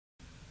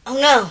Oh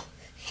no!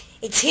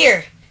 It's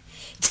here!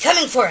 It's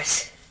coming for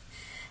us!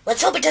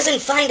 Let's hope it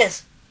doesn't find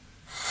us!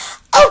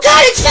 Oh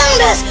God, it's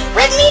found us!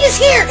 Red meat is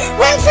here!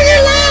 Run for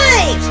your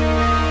lives!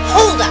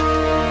 Hold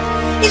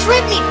up! Is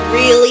red meat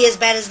really as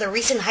bad as the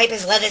recent hype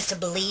has led us to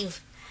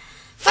believe?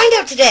 Find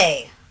out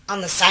today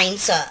on The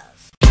Science of.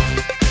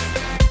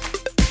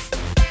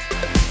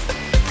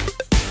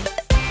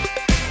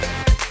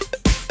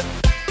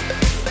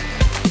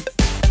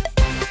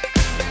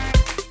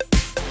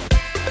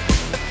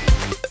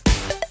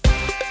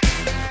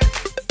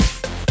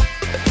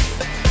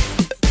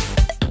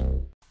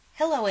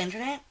 Hello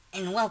Internet,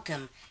 and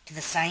welcome to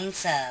The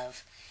Science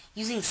of,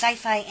 using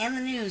sci-fi and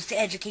the news to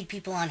educate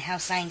people on how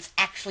science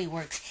actually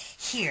works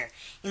here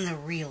in the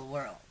real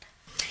world.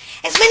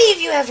 As many of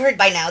you have heard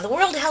by now, the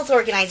World Health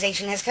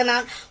Organization has come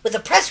out with a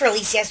press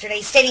release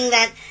yesterday stating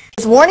that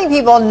it's warning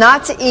people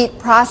not to eat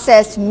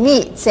processed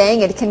meat,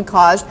 saying it can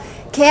cause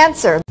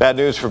cancer. Bad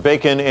news for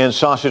bacon and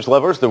sausage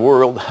lovers. The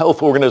World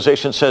Health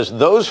Organization says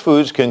those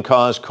foods can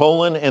cause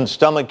colon and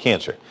stomach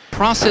cancer.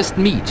 Processed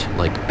meat,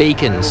 like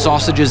bacon,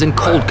 sausages, and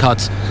cold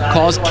cuts,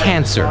 cause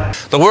cancer.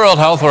 The World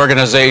Health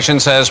Organization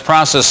says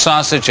processed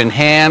sausage and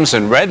hams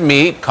and red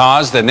meat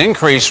caused an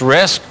increased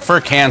risk for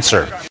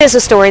cancer. Here's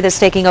a story that's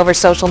taking over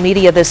social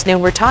media this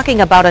noon. We're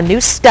talking about a new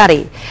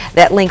study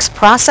that links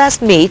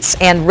processed meats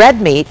and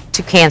red meat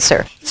to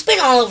cancer. It's been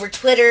all over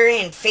Twitter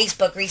and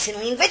Facebook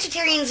recently, and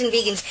vegetarians and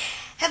vegans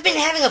have been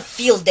having a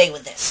field day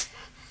with this.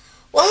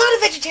 While not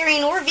a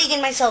vegetarian or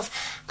vegan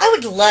myself, I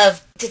would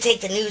love to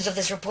take the news of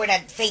this report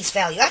at face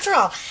value. After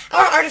all,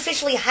 our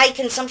artificially high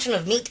consumption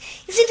of meat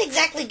isn't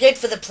exactly good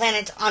for the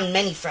planet on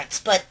many fronts,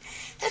 but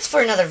that's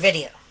for another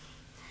video.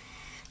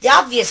 The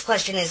obvious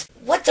question is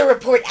what the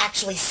report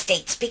actually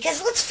states,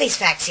 because let's face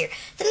facts here.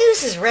 The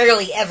news is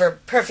rarely ever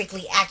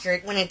perfectly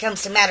accurate when it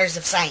comes to matters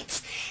of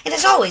science. And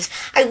as always,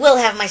 I will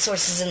have my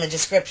sources in the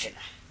description.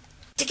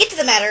 To get to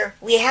the matter,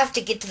 we have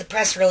to get to the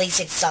press release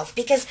itself,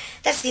 because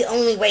that's the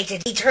only way to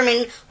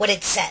determine what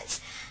it says.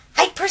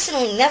 I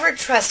personally never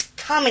trust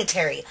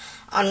commentary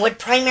on what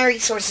primary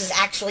sources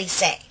actually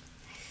say.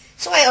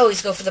 So I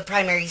always go for the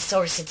primary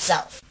source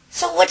itself.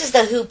 So what does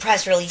the WHO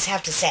press release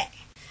have to say?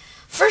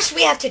 First,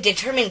 we have to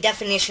determine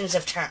definitions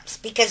of terms,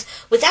 because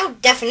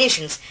without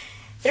definitions,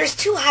 there's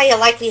too high a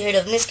likelihood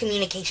of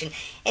miscommunication,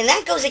 and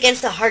that goes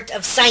against the heart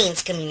of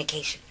science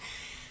communication.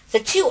 The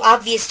two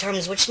obvious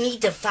terms which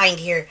need to find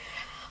here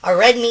are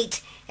red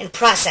meat and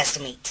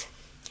processed meat.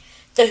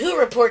 The WHO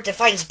report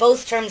defines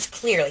both terms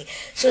clearly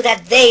so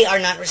that they are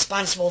not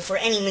responsible for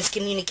any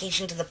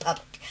miscommunication to the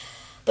public,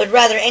 but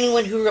rather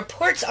anyone who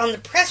reports on the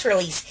press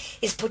release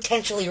is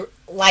potentially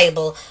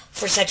liable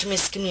for such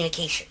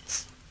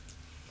miscommunications.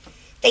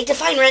 They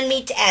define red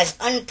meat as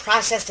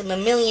unprocessed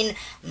mammalian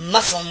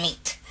muscle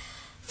meat.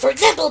 For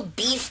example,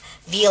 beef,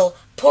 veal,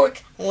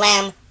 pork,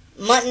 lamb,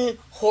 mutton,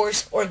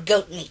 horse, or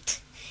goat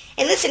meat.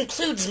 And this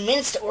includes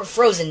minced or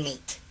frozen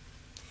meat.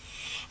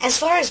 As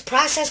far as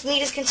processed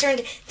meat is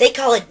concerned, they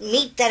call it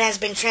meat that has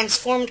been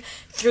transformed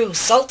through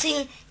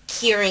salting,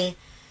 curing,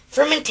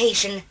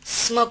 fermentation,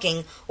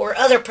 smoking, or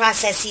other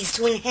processes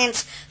to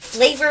enhance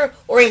flavor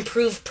or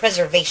improve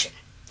preservation.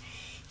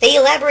 They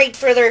elaborate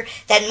further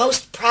that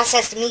most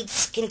processed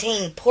meats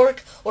contain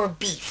pork or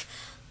beef,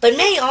 but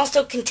may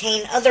also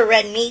contain other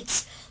red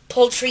meats,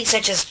 poultry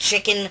such as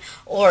chicken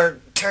or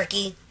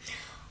turkey,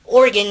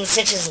 organs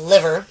such as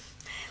liver,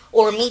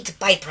 or meat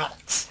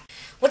byproducts.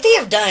 What they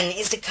have done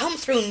is to comb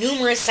through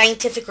numerous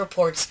scientific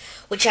reports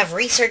which have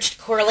researched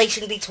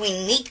correlation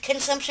between meat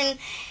consumption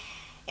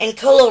and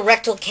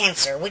colorectal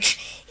cancer,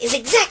 which is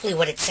exactly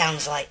what it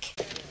sounds like.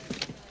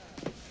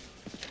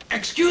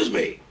 Excuse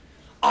me,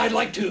 I'd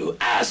like to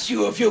ask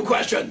you a few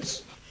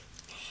questions.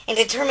 And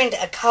determined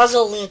a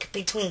causal link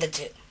between the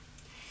two.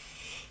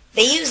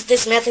 They used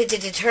this method to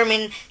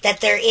determine that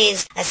there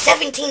is a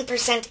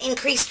 17%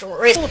 increased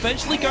risk will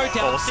eventually go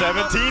down.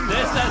 17?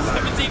 There's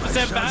that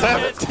 17%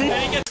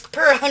 basket.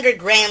 Per 100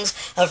 grams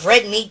of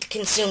red meat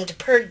consumed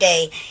per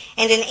day,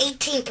 and an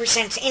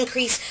 18%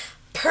 increase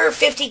per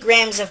 50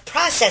 grams of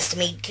processed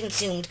meat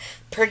consumed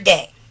per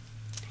day.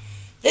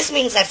 This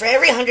means that for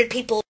every 100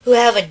 people who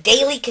have a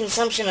daily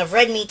consumption of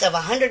red meat of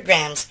 100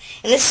 grams,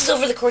 and this is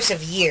over the course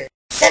of years,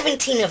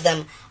 17 of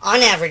them, on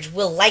average,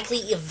 will likely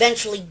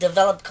eventually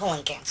develop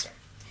colon cancer.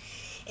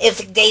 If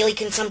the daily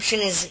consumption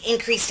is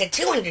increased to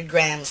 200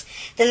 grams,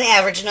 then the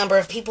average number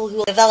of people who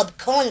will develop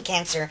colon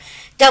cancer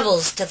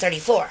doubles to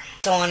 34,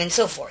 so on and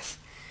so forth.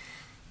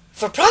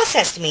 For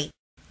processed meat,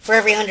 for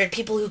every 100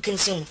 people who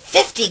consume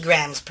 50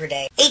 grams per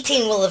day,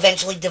 18 will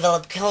eventually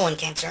develop colon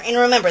cancer. And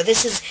remember,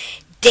 this is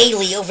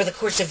daily over the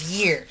course of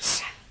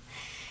years.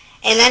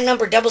 And that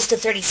number doubles to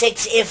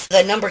 36 if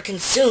the number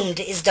consumed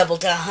is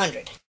doubled to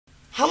 100.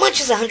 How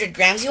much is 100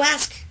 grams, you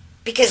ask?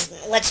 Because,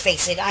 let's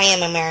face it, I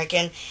am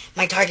American.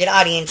 My target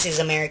audience is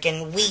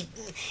American. We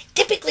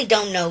typically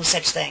don't know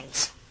such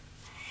things.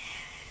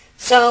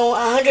 So,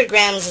 100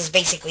 grams is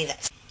basically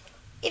this.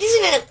 It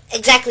isn't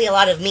exactly a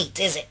lot of meat,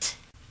 is it?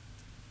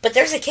 But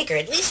there's a kicker,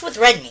 at least with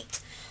red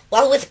meat.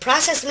 While with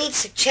processed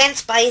meats,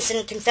 chance bias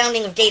and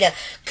confounding of data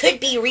could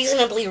be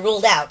reasonably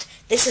ruled out,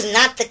 this is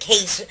not the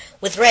case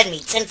with red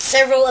meat, since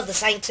several of the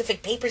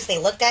scientific papers they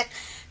looked at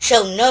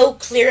show no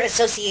clear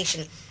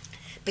association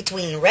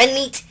between red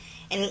meat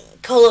and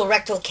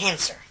colorectal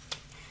cancer.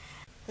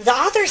 The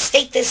authors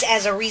state this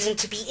as a reason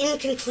to be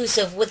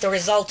inconclusive with the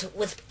result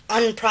with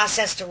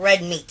unprocessed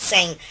red meat,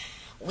 saying,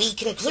 "We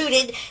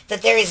concluded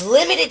that there is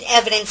limited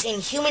evidence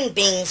in human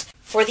beings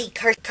for the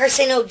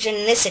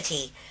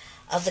carcinogenicity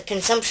of the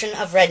consumption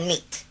of red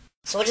meat."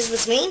 So what does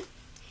this mean?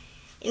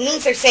 It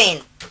means they're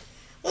saying,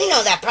 we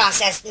know that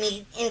processed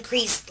meat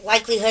increased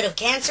likelihood of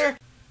cancer,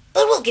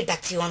 but we'll get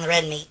back to you on the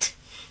red meat.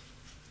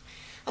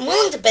 I'm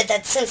willing to bet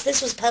that since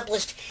this was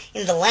published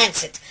in The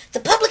Lancet, the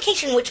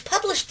publication which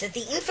published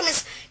the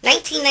infamous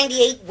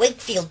 1998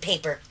 Wakefield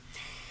paper,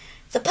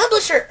 the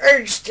publisher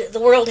urged the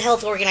World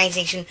Health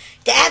Organization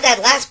to add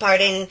that last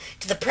part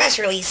into the press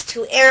release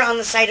to err on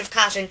the side of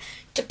caution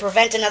to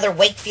prevent another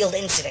Wakefield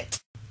incident.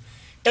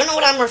 Don't know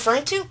what I'm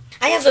referring to?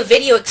 I have a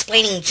video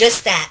explaining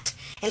just that,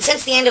 and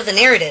since the end of the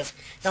narrative,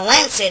 The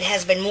Lancet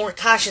has been more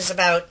cautious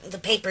about the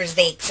papers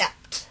they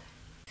accept.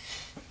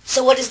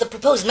 So what is the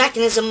proposed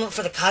mechanism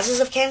for the causes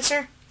of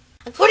cancer?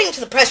 According to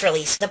the press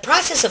release, the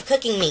process of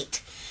cooking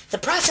meat, the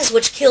process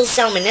which kills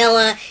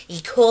Salmonella, E.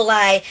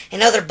 coli,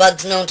 and other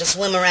bugs known to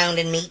swim around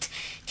in meat,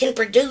 can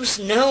produce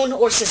known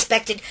or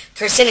suspected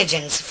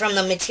carcinogens from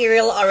the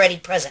material already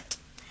present.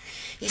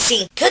 You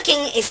see, cooking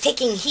is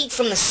taking heat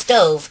from the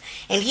stove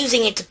and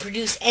using it to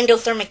produce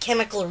endothermic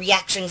chemical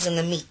reactions in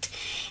the meat,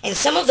 and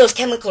some of those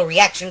chemical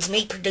reactions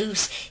may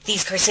produce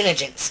these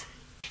carcinogens.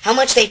 How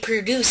much they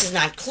produce is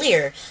not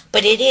clear,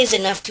 but it is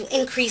enough to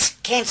increase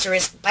cancer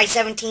risk by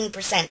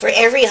 17% for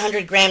every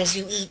 100 grams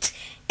you eat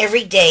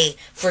every day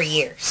for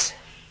years.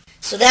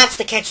 So that's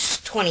the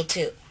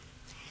catch-22.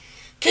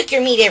 Cook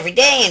your meat every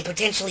day and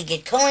potentially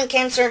get colon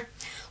cancer,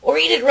 or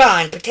eat it raw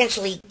and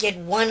potentially get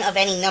one of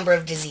any number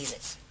of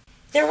diseases.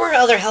 There were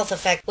other health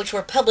effects which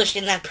were published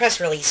in that press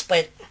release,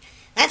 but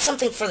that's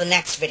something for the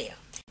next video.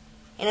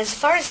 And as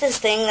far as this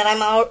thing that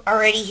I'm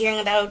already hearing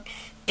about,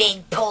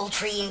 big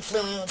poultry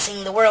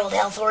influencing the World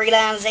Health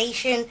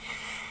Organization,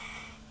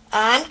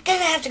 I'm going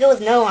to have to go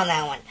with no on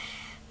that one.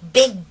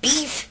 Big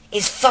beef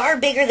is far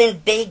bigger than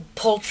big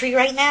poultry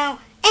right now,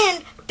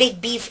 and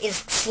big beef is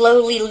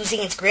slowly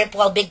losing its grip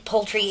while big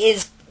poultry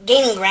is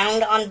gaining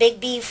ground on big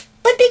beef.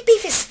 But big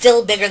beef is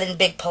still bigger than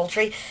big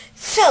poultry,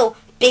 so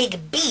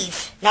big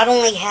beef not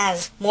only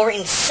has more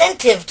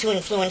incentive to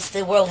influence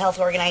the World Health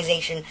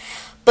Organization,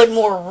 but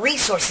more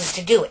resources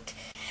to do it.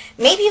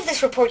 Maybe if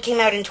this report came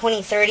out in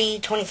 2030,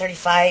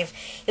 2035,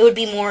 it would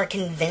be more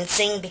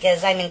convincing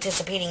because I'm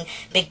anticipating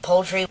big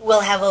poultry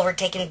will have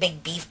overtaken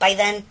big beef by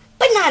then,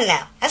 but not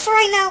now. As for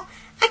right now,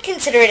 I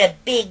consider it a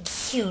big,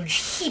 huge,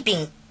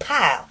 heaping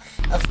pile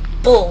of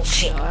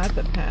bullshit. Oh, that's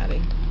a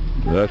patty.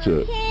 That's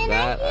it.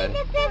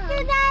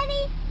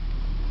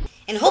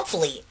 And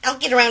hopefully, I'll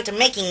get around to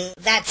making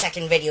that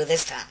second video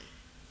this time.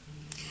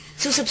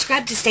 So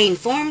subscribe to stay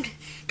informed.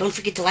 Don't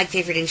forget to like,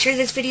 favorite, and share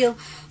this video.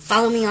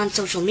 Follow me on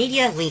social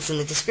media, links in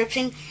the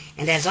description.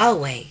 And as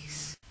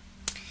always,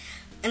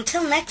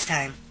 until next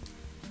time,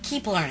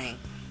 keep learning,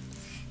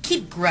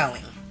 keep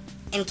growing,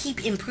 and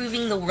keep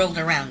improving the world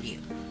around you.